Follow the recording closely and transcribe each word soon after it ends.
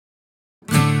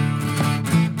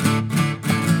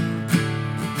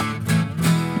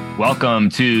Welcome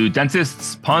to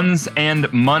Dentists, Puns,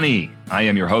 and Money. I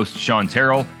am your host, Sean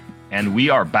Terrell, and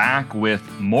we are back with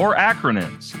more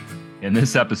acronyms. In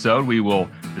this episode, we will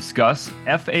discuss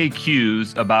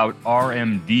FAQs about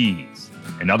RMDs.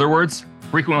 In other words,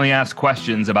 frequently asked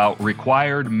questions about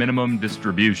required minimum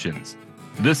distributions.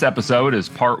 This episode is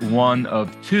part one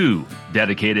of two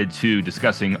dedicated to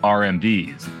discussing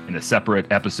RMDs. In a separate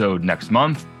episode next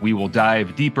month, we will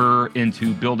dive deeper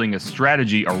into building a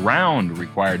strategy around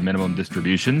required minimum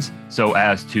distributions so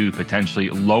as to potentially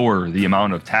lower the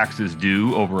amount of taxes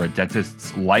due over a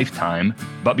dentist's lifetime.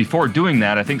 But before doing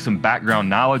that, I think some background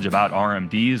knowledge about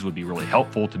RMDs would be really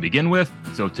helpful to begin with.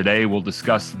 So today we'll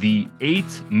discuss the 8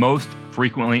 most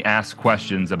frequently asked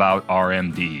questions about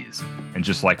RMDs. And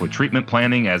just like with treatment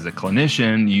planning, as a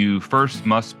clinician, you first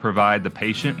must provide the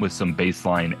patient with some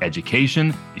baseline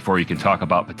education before you can talk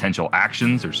about potential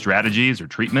actions or strategies or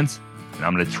treatments. And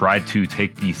I'm going to try to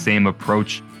take the same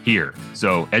approach here.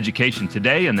 So education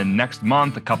today, and then next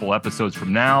month, a couple episodes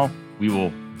from now, we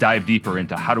will dive deeper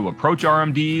into how to approach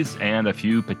RMDs and a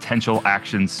few potential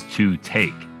actions to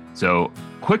take. So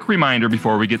quick reminder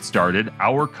before we get started,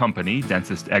 our company,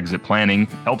 Dentist Exit Planning,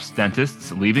 helps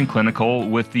dentists leaving clinical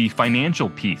with the financial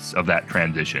piece of that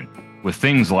transition, with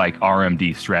things like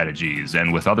RMD strategies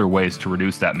and with other ways to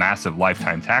reduce that massive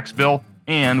lifetime tax bill,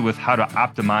 and with how to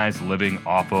optimize living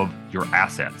off of your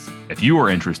assets. If you are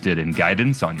interested in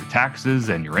guidance on your taxes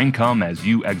and your income as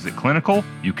you exit clinical,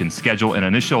 you can schedule an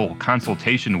initial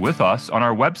consultation with us on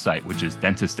our website, which is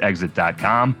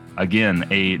dentistexit.com. Again,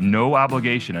 a no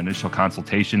obligation initial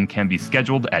consultation can be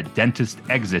scheduled at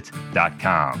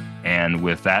dentistexit.com. And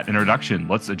with that introduction,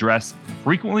 let's address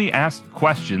frequently asked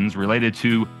questions related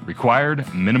to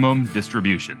required minimum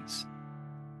distributions.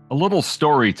 A little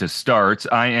story to start.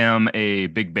 I am a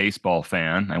big baseball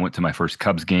fan. I went to my first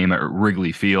Cubs game at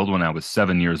Wrigley Field when I was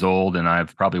 7 years old, and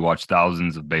I've probably watched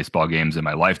thousands of baseball games in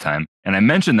my lifetime. And I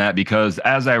mention that because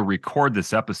as I record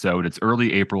this episode, it's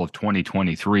early April of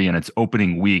 2023, and it's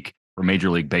opening week for Major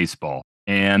League Baseball.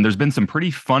 And there's been some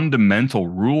pretty fundamental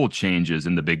rule changes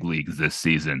in the big leagues this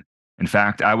season. In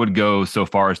fact, I would go so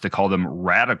far as to call them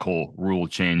radical rule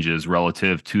changes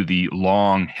relative to the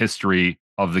long history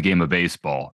of the game of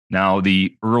baseball. Now,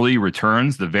 the very early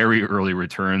returns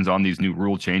on these new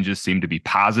rule changes seem to be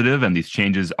positive, and these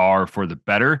changes are for the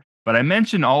better. But I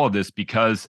mention all of this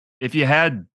because if you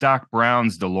had Doc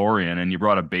Brown's DeLorean and you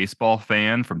brought a baseball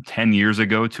fan from 10 years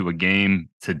ago to a game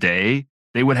today,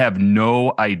 they would have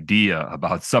no idea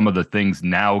about some of the things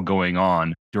now going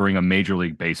on during a Major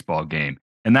League Baseball game.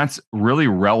 And that's really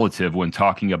relative when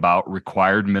talking about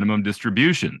required minimum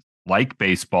distributions. Like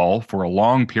baseball, for a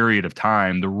long period of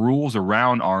time, the rules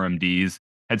around RMDs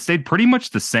had stayed pretty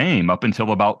much the same up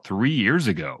until about 3 years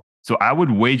ago. So I would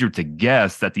wager to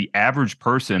guess that the average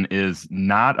person is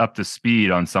not up to speed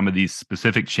on some of these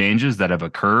specific changes that have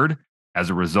occurred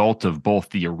as a result of both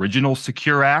the original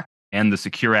Secure Act and the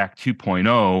Secure Act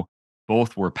 2.0.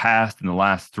 Both were passed in the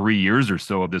last 3 years or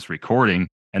so of this recording.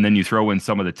 And then you throw in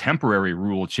some of the temporary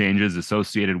rule changes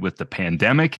associated with the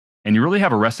pandemic, and you really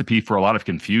have a recipe for a lot of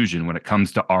confusion when it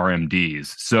comes to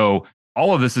RMDs. So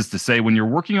all of this is to say, when you're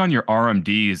working on your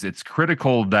RMDs, it's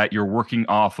critical that you're working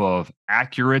off of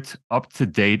accurate,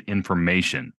 up-to-date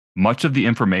information. Much of the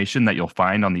information that you'll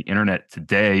find on the internet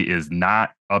today is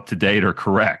not up-to-date or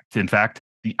correct. In fact,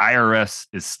 the IRS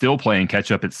is still playing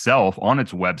catch-up itself on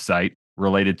its website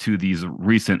related to these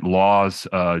recent laws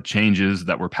changes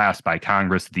that were passed by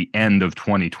Congress at the end of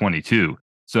 2022.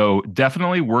 So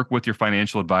definitely work with your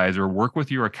financial advisor, work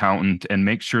with your accountant, and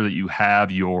make sure that you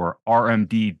have your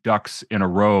RMD ducks in a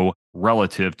row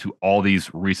relative to all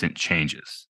these recent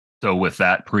changes. So with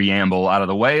that preamble out of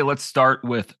the way, let's start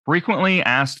with frequently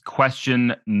asked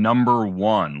question number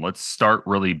 1. Let's start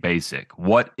really basic.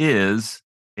 What is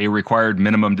a required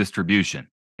minimum distribution?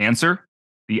 Answer: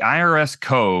 the IRS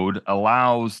code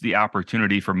allows the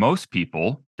opportunity for most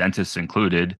people, dentists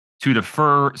included, to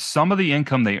defer some of the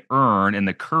income they earn in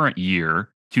the current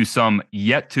year to some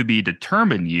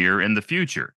yet-to-be-determined year in the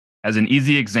future. As an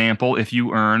easy example, if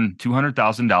you earn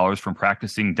 $200,000 from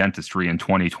practicing dentistry in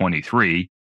 2023,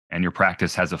 and your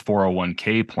practice has a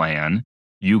 401k plan,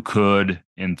 you could,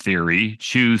 in theory,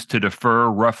 choose to defer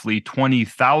roughly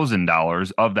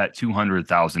 $20,000 of that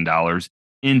 $200,000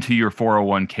 into your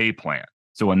 401k plan.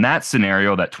 So in that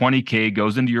scenario, that $20K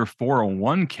goes into your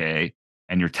 401k,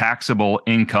 and your taxable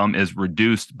income is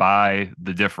reduced by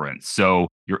the difference. So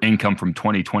your income from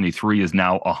 2023 is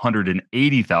now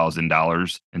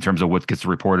 $180,000 in terms of what gets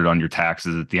reported on your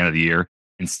taxes at the end of the year.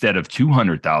 instead of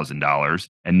 $200,000.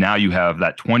 And now you have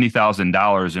that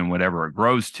 $20,000 in whatever it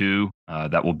grows to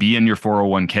that will be in your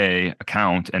 401k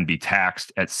account and be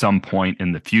taxed at some point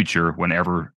in the future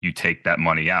whenever you take that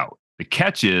money out. The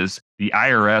catch is the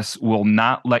IRS will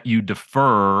not let you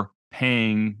defer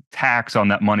paying tax on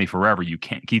that money forever. You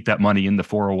can't keep that money in the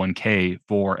 401k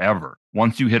forever.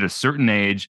 Once you hit a certain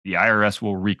age, the IRS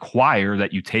will require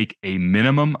that you take a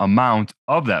minimum amount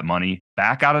of that money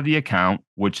back out of the account,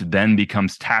 which then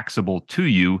becomes taxable to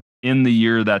you in the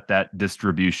year that that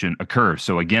distribution occurs.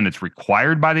 So again, it's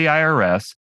required by the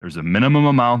IRS. There's a minimum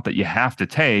amount that you have to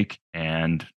take,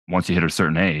 and once you hit a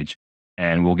certain age,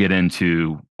 and we'll get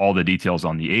into all the details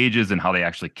on the ages and how they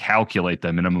actually calculate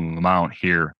the minimum amount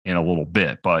here in a little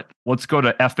bit. But let's go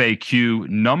to FAQ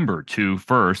number 2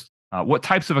 first. What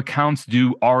types of accounts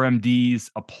do RMDs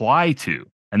apply to?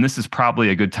 And this is probably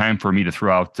a good time for me to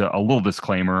throw out a little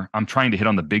disclaimer. I'm trying to hit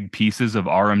on the big pieces of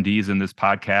RMDs in this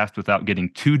podcast without getting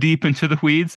too deep into the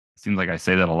weeds. It seems like I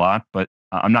say that a lot, but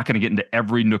I'm not going to get into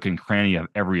every nook and cranny of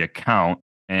every account.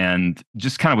 And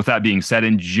just kind of with that being said,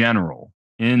 in general,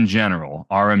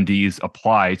 RMDs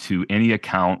apply to any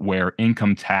account where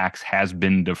income tax has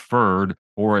been deferred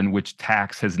or in which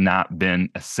tax has not been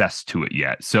assessed to it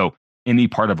yet. So any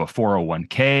part of a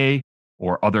 401k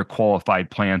or other qualified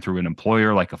plan through an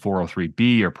employer like a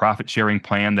 403b or profit sharing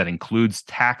plan that includes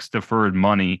tax deferred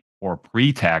money or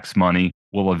pre-tax money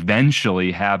will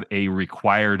eventually have a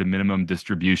required minimum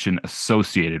distribution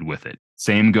associated with it.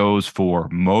 Same goes for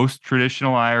most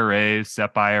traditional IRAs,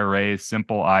 SEP IRAs,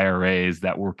 simple IRAs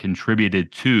that were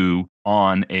contributed to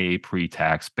on a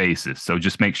pre-tax basis. So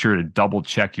just make sure to double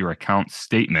check your account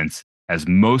statements, as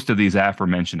most of these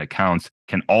aforementioned accounts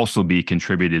can also be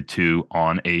contributed to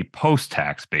on a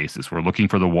post-tax basis. We're looking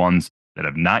for the ones that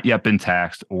have not yet been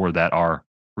taxed or that are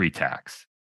pre-tax.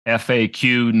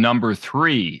 FAQ number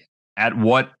 3, at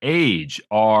what age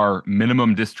are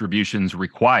minimum distributions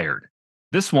required?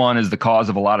 This one is the cause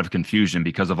of a lot of confusion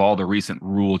because of all the recent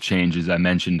rule changes I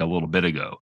mentioned a little bit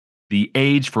ago. The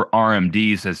age for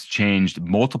RMDs has changed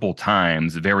multiple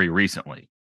times very recently.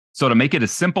 So to make it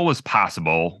as simple as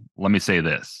possible, let me say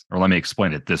this, or let me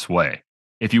explain it this way.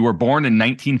 If you were born in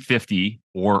 1950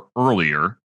 or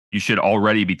earlier, you should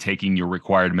already be taking your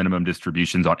required minimum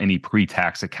distributions on any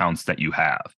pre-tax accounts that you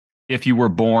have. If you were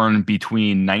born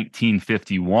between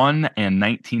 1951 and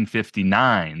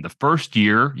 1959, the first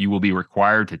year you will be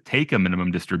required to take a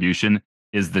minimum distribution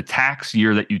is the tax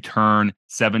year that you turn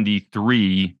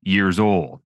 73 years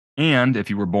old. And if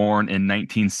you were born in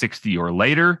 1960 or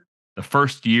later, the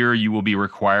first year you will be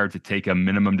required to take a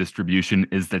minimum distribution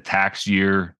is the tax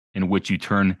year in which you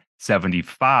turn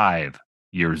 75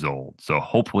 years old. So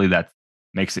hopefully that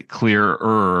makes it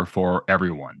clearer for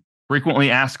everyone.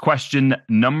 Frequently asked question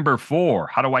number 4,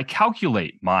 how do I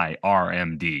calculate my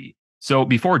RMD? So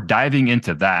before diving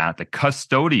into that, the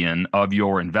custodian of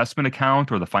your investment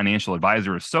account or the financial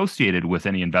advisor associated with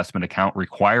any investment account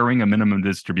requiring a minimum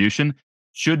distribution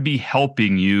should be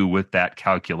helping you with that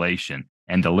calculation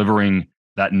and delivering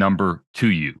that number to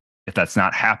you. If that's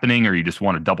not happening or you just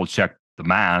want to double check the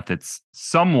math, it's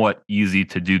somewhat easy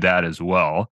to do that as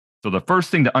well. So the first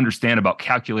thing to understand about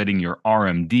calculating your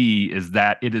RMD is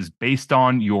that it is based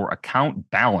on your account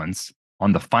balance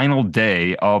on the final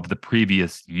day of the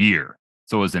previous year.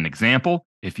 So as an example,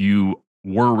 if you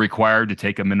were required to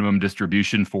take a minimum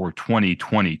distribution for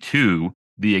 2022,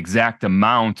 the exact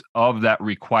amount of that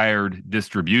required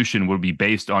distribution would be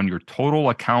based on your total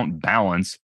account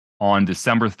balance on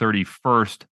December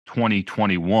 31st,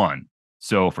 2021.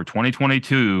 So for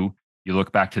 2022, you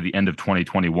look back to the end of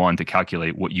 2021 to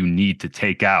calculate what you need to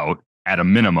take out at a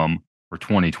minimum for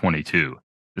 2022.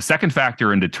 The second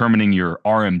factor in determining your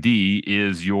RMD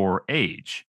is your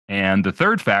age. And the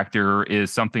third factor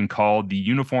is something called the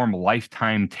Uniform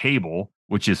Lifetime Table,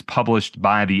 which is published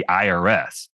by the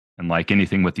IRS. And like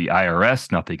anything with the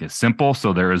IRS, nothing is simple.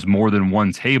 So there is more than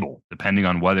one table, depending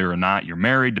on whether or not you're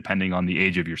married, depending on the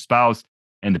age of your spouse,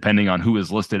 and depending on who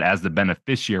is listed as the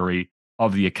beneficiary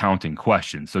of the account in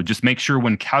question. So just make sure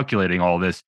when calculating all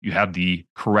this, you have the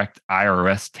correct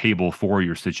IRS table for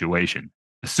your situation.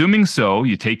 Assuming so,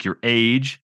 you take your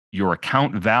age, your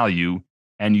account value,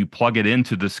 and you plug it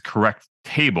into this correct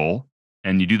table,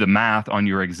 and you do the math on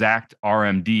your exact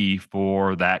RMD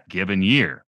for that given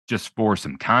year. Just for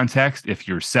some context, if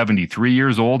you're 73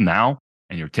 years old now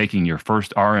and you're taking your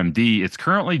first RMD, it's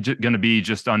currently going to be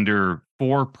just under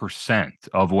 4%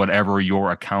 of whatever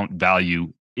your account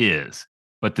value is.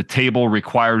 But the table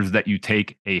requires that you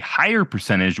take a higher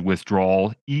percentage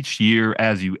withdrawal each year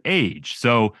as you age.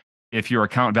 So if your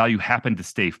account value happened to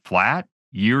stay flat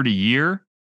year to year,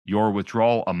 your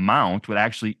withdrawal amount would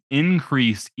actually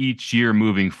increase each year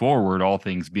moving forward, all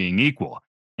things being equal.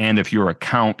 And if your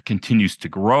account continues to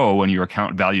grow and your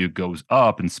account value goes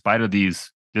up in spite of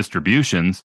these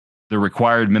distributions, the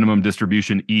required minimum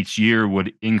distribution each year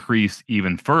would increase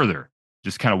even further.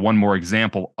 Just kind of one more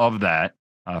example of that.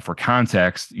 For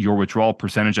context, your withdrawal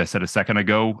percentage, I said a second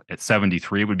ago, at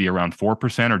 73 would be around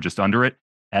 4% or just under it.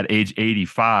 At age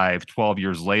 85, 12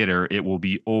 years later, it will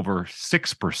be over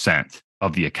 6%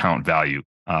 of the account value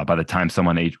by the time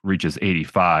someone reaches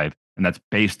 85. And that's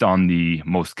based on the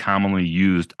most commonly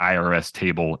used IRS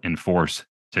table in force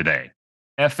today.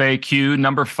 FAQ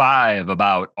number 5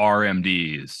 about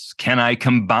RMDs. Can I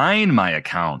combine my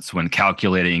accounts when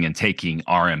calculating and taking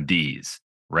RMDs?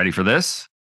 Ready for this?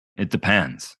 It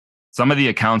depends. Some of the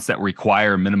accounts that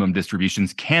require minimum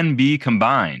distributions can be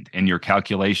combined in your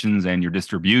calculations and your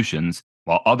distributions,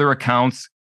 while other accounts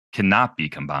cannot be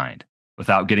combined.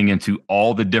 Without getting into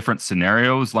all the different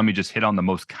scenarios, let me just hit on the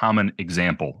most common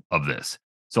example of this.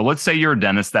 So let's say you're a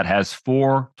dentist that has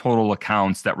 4 total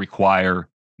accounts that require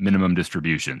minimum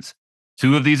distributions.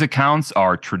 2 of these accounts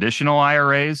are traditional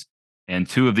IRAs, and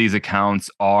 2 of these accounts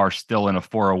are still in a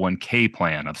 401k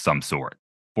plan of some sort.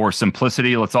 For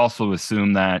simplicity, let's also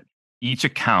assume that each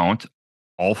account,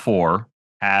 all 4,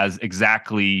 has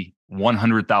exactly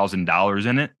 $100,000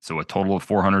 in it, so a total of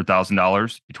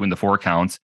 $400,000 between the 4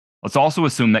 accounts. Let's also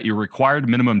assume that your required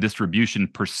minimum distribution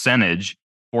percentage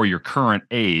for your current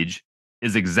age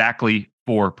is exactly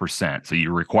 4%. So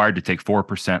you're required to take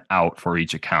 4% out for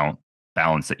each account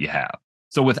balance that you have.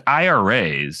 So with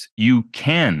IRAs, you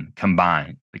can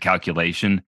combine the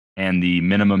calculation and the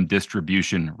minimum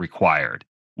distribution required.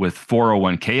 With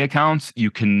 401k accounts, you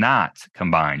cannot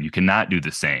combine, you cannot do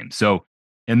the same. So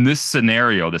in this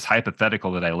scenario, this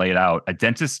hypothetical that I laid out, a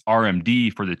dentist's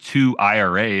RMD for the 2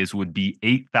 IRAs would be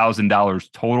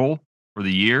 $8,000 total for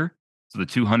the year. So the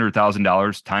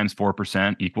 $200,000 times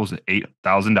 4% equals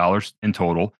 $8,000 in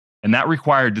total. And that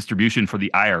required distribution for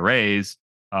the IRAs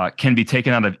can be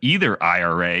taken out of either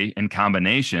IRA in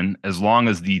combination as long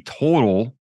as the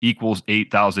total equals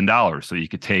 $8,000. So you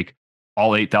could take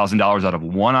all $8,000 out of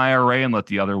one IRA and let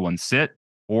the other one sit,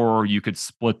 or you could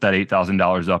split that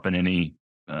 $8,000 up in any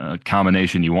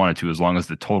combination you wanted to, as long as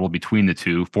the total between the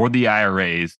two for the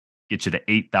IRAs gets you to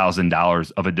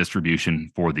 $8,000 of a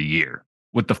distribution for the year.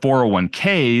 With the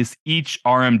 401ks, each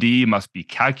RMD must be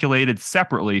calculated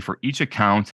separately for each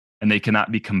account, and they cannot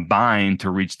be combined to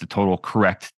reach the total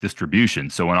correct distribution.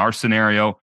 So in our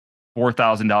scenario,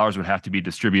 $4,000 would have to be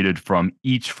distributed from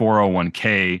each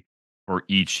 401k for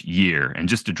each year. And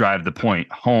just to drive the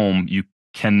point home, you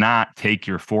cannot take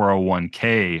your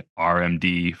 401k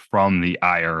RMD from the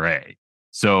IRA.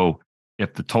 So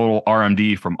if the total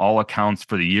RMD from all accounts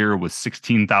for the year was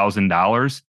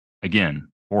 $16,000, again,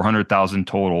 400,000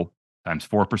 total times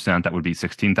 4%, that would be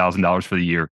 $16,000 for the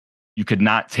year. You could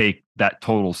not take that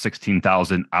total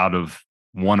 16,000 out of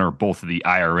one or both of the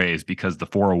IRAs because the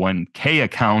 401k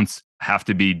accounts have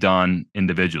to be done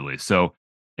individually. So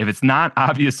if it's not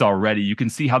obvious already, you can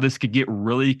see how this could get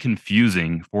really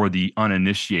confusing for the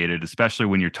uninitiated, especially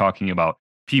when you're talking about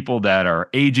people that are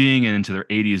aging and into their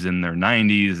 80s and their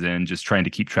 90s and just trying to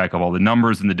keep track of all the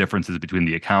numbers and the differences between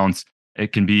the accounts.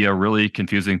 It can be a really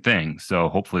confusing thing. So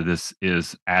hopefully this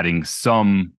is adding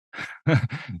some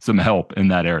help in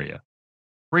that area.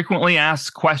 Frequently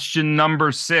asked question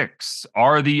number 6.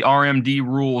 Are the RMD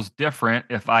rules different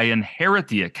if I inherit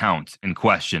the account in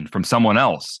question from someone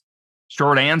else?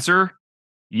 Short answer,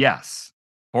 yes.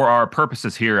 For our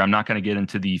purposes here, I'm not going to get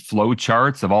into the flow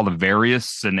charts of all the various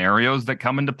scenarios that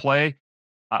come into play.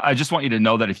 I just want you to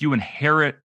know that if you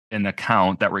inherit an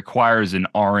account that requires an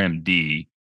RMD,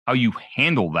 how you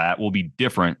handle that will be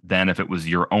different than if it was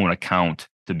your own account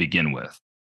to begin with.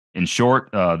 In short,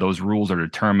 those rules are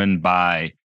determined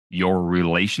by your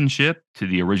relationship to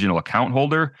the original account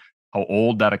holder, how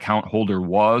old that account holder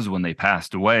was when they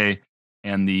passed away,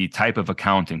 and the type of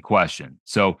account in question.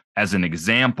 So as an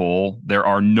example, there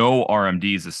are no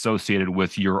RMDs associated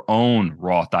with your own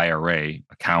Roth IRA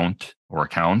account or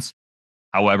accounts.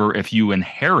 However, if you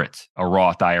inherit a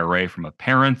Roth IRA from a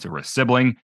parent or a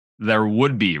sibling, there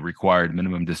would be required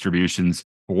minimum distributions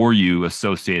for you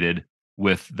associated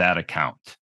with that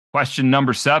account. Question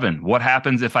number 7, what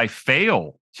happens if I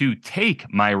fail to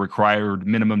take my required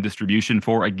minimum distribution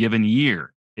for a given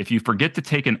year? If you forget to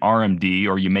take an RMD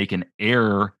or you make an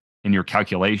error in your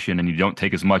calculation and you don't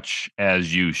take as much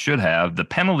as you should have, the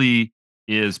penalty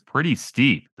is pretty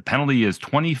steep. The penalty is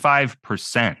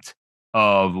 25%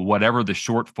 of whatever the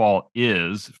shortfall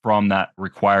is from that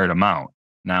required amount.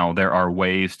 Now, there are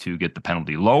ways to get the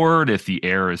penalty lowered if the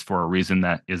error is for a reason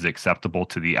that is acceptable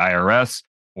to the IRS.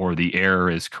 or the error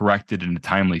is corrected in a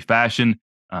timely fashion,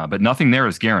 but nothing there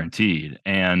is guaranteed.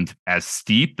 And as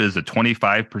steep as a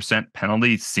 25%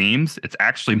 penalty seems, it's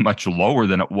actually much lower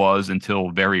than it was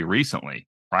until very recently.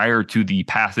 Prior to the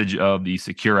passage of the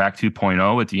Secure Act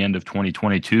 2.0 at the end of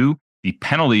 2022, the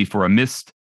penalty for a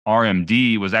missed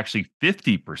RMD was actually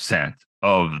 50%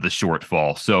 of the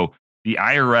shortfall. So the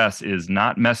IRS is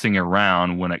not messing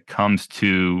around when it comes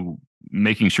to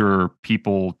making sure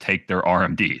people take their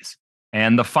RMDs.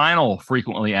 And the final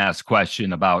frequently asked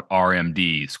question about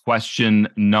RMDs, question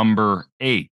number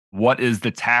 8, what is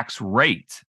the tax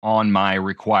rate on my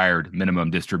required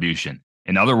minimum distribution?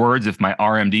 In other words, if my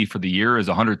RMD for the year is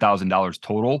 $100,000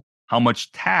 total, how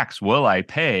much tax will I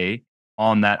pay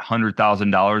on that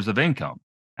 $100,000 of income?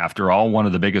 After all, one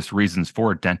of the biggest reasons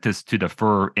for dentists to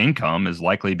defer income is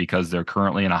likely because they're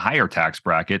currently in a higher tax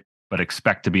bracket, but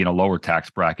expect to be in a lower tax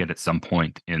bracket at some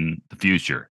point in the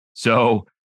future. So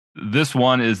this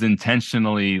one is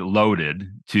intentionally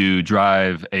loaded to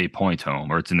drive a point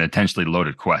home, or it's an intentionally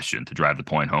loaded question to drive the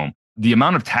point home. The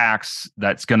amount of tax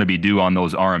that's going to be due on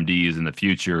those RMDs in the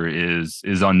future is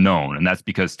unknown. And that's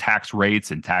because tax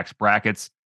rates and tax brackets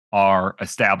are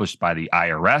established by the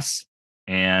IRS.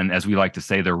 And as we like to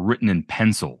say, they're written in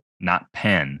pencil, not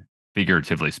pen,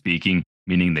 figuratively speaking,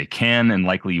 meaning they can and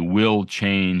likely will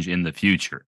change in the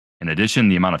future. In addition,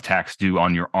 the amount of tax due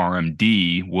on your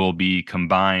RMD will be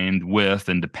combined with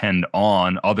and depend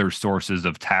on other sources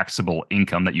of taxable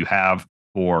income that you have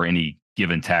for any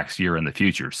given tax year in the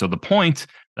future. So the point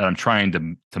that I'm trying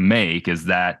to make is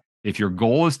that if your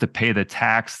goal is to pay the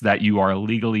tax that you are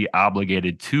legally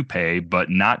obligated to pay, but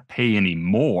not pay any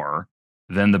more,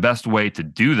 then the best way to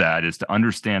do that is to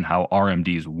understand how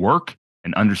RMDs work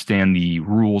and understand the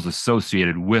rules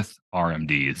associated with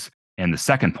RMDs. And the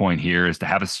second point here is to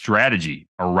have a strategy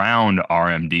around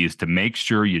RMDs to make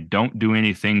sure you don't do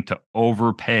anything to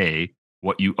overpay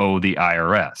what you owe the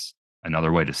IRS.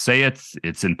 Another way to say it,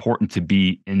 it's important to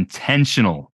be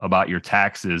intentional about your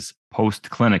taxes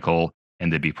post-clinical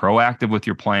and to be proactive with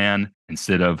your plan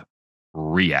instead of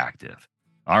reactive.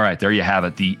 All right, there you have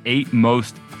it. The 8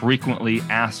 most frequently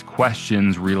asked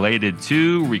questions related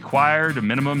to required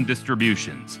minimum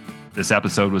distributions. This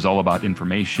episode was all about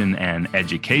information and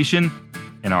education.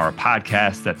 In our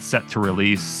podcast that's set to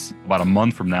release about a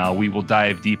month from now, we will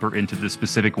dive deeper into the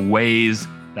specific ways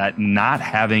that not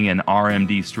having an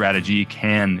RMD strategy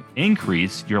can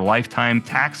increase your lifetime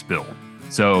tax bill.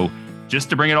 So just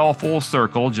to bring it all full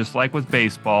circle, just like with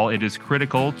baseball, it is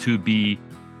critical to be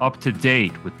up to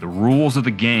date with the rules of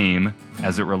the game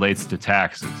as it relates to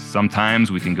taxes.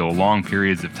 Sometimes we can go long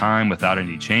periods of time without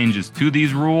any changes to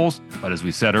these rules, but as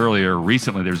we said earlier,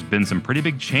 recently there's been some pretty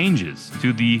big changes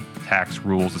to the tax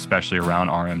rules, especially around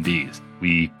RMDs.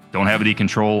 We don't have any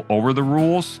control over the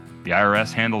rules. The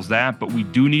IRS handles that, but we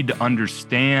do need to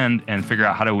understand and figure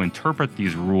out how to interpret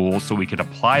these rules so we can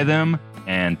apply them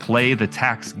and play the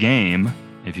tax game,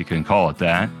 if you can call it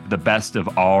that, the best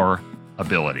of our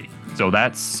ability. So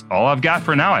that's all I've got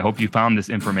for now. I hope you found this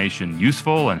information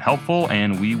useful and helpful,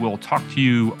 and we will talk to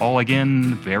you all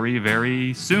again very,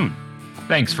 very soon.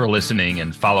 Thanks for listening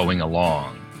and following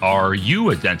along. Are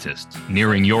you a dentist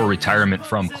nearing your retirement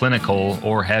from clinical,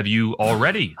 or have you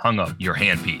already hung up your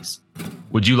handpiece?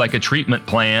 Would you like a treatment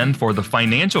plan for the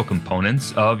financial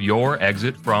components of your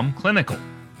exit from clinical?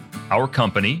 Our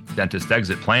company, Dentist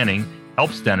Exit Planning,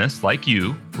 helps dentists like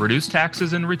you reduce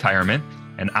taxes in retirement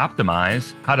and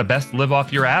optimize how to best live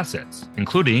off your assets,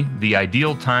 including the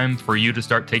ideal time for you to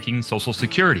start taking Social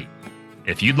Security.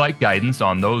 If you'd like guidance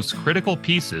on those critical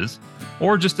pieces,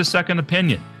 or just a second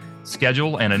opinion,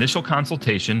 schedule an initial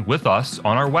consultation with us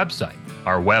on our website.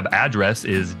 Our web address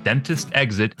is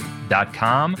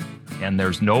dentistexit.com, and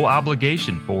there's no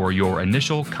obligation for your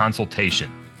initial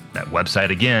consultation. That website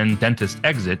again,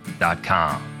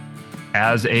 dentistexit.com.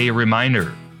 As a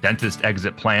reminder, Dentist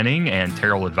Exit Planning and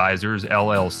Terrell Advisors,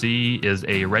 LLC is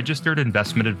a registered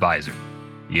investment advisor.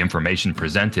 The information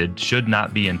presented should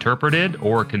not be interpreted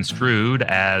or construed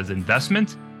as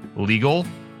investment, legal,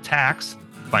 tax,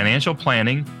 financial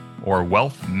planning, or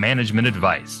wealth management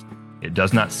advice. It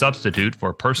does not substitute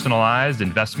for personalized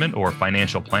investment or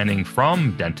financial planning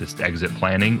from Dentist Exit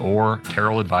Planning or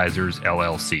Terrell Advisors,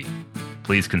 LLC.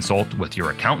 Please consult with your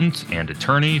accountant and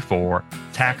attorney for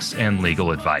tax and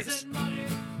legal advice.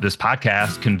 This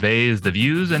podcast conveys the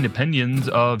views and opinions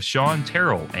of Sean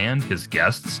Terrell and his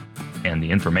guests, and the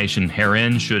information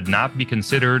herein should not be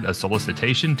considered a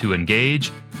solicitation to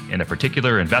engage in a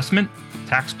particular investment,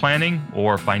 tax planning,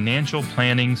 or financial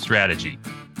planning strategy.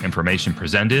 Information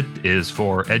presented is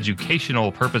for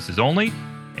educational purposes only,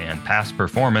 and past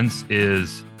performance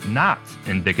is not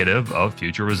indicative of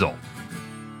future results.